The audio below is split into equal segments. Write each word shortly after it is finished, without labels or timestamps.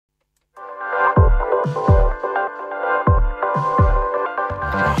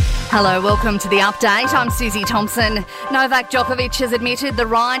Hello, welcome to the update. I'm Susie Thompson. Novak Djokovic has admitted the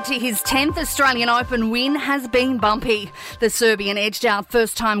ride to his 10th Australian Open win has been bumpy. The Serbian edged out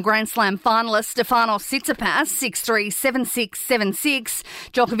first-time Grand Slam finalist Stefanos Tsitsipas 6-3, 7-6, 7-6.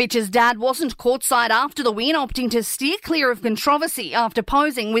 Djokovic's dad wasn't courtside after the win, opting to steer clear of controversy after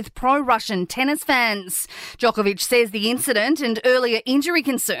posing with pro-Russian tennis fans. Djokovic says the incident and earlier injury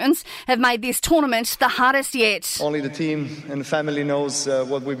concerns have made this tournament the hardest yet. Only the team and the family knows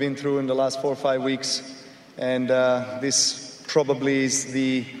what we've been through in the last 4 or 5 weeks, and this probably is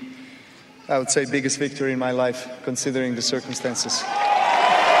the, I would say, biggest victory in my life considering the circumstances.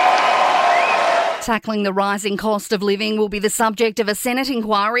 Tackling the rising cost of living will be the subject of a Senate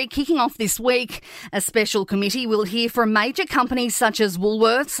inquiry kicking off this week. A special committee will hear from major companies such as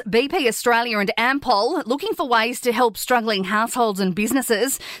Woolworths, BP Australia and Ampol, looking for ways to help struggling households and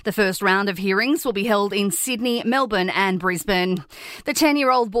businesses. The first round of hearings will be held in Sydney, Melbourne and Brisbane. The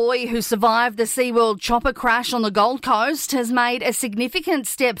 10-year-old boy who survived the SeaWorld chopper crash on the Gold Coast has made a significant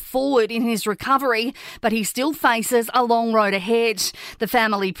step forward in his recovery, but he still faces a long road ahead. The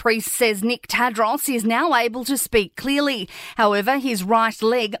family priest says Nick Tadros is now able to speak clearly. However, his right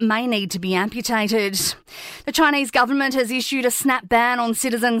leg may need to be amputated. The Chinese government has issued a snap ban on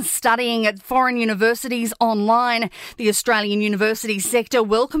citizens studying at foreign universities online. The Australian university sector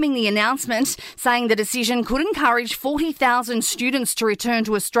welcoming the announcement, saying the decision could encourage 40,000 students to return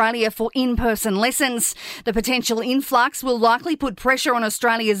to Australia for in-person lessons. The potential influx will likely put pressure on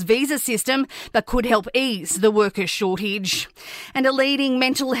Australia's visa system, but could help ease the worker shortage. And a leading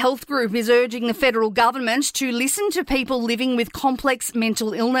mental health group is urging the federal government to listen to people living with complex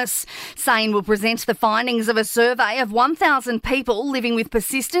mental illness. SANE will present the findings of a survey of 1,000 people living with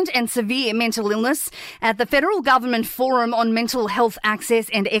persistent and severe mental illness at the Federal Government Forum on Mental Health Access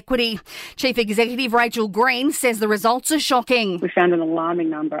and Equity. Chief Executive Rachel Green says the results are shocking. We found an alarming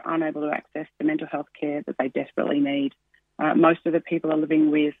number unable to access the mental health care that they desperately need. Most of the people are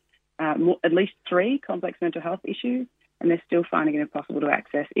living with at least 3 complex mental health issues, and they're still finding it impossible to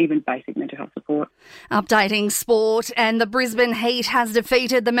access even basic mental health support. Updating sport, and the Brisbane Heat has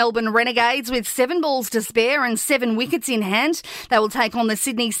defeated the Melbourne Renegades with 7 balls to spare and 7 wickets in hand. They will take on the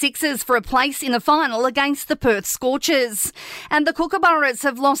Sydney Sixers for a place in the final against the Perth Scorchers. And the Kookaburras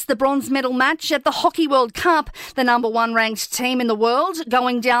have lost the bronze medal match at the Hockey World Cup, the number 1 ranked team in the world,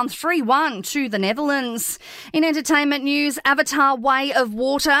 going down 3-1 to the Netherlands. In entertainment news, Avatar: Way of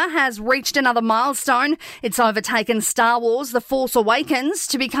Water has reached another milestone. It's overtaken Star Wars: The Force Awakens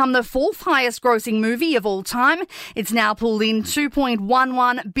to become the 4th highest grossing movie of all time. It's now pulled in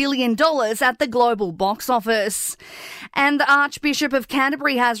 $2.11 billion at the global box office. And the Archbishop of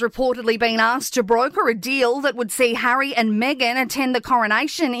Canterbury has reportedly been asked to broker a deal that would see Harry and Meghan attend the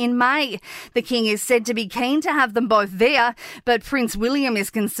coronation in May. The King is said to be keen to have them both there, but Prince William is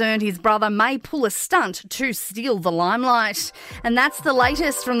concerned his brother may pull a stunt to steal the limelight. And that's the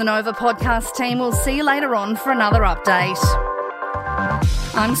latest from the Nova podcast team. We'll see you later on for another update.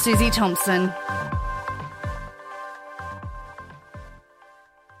 I'm Susie Thompson.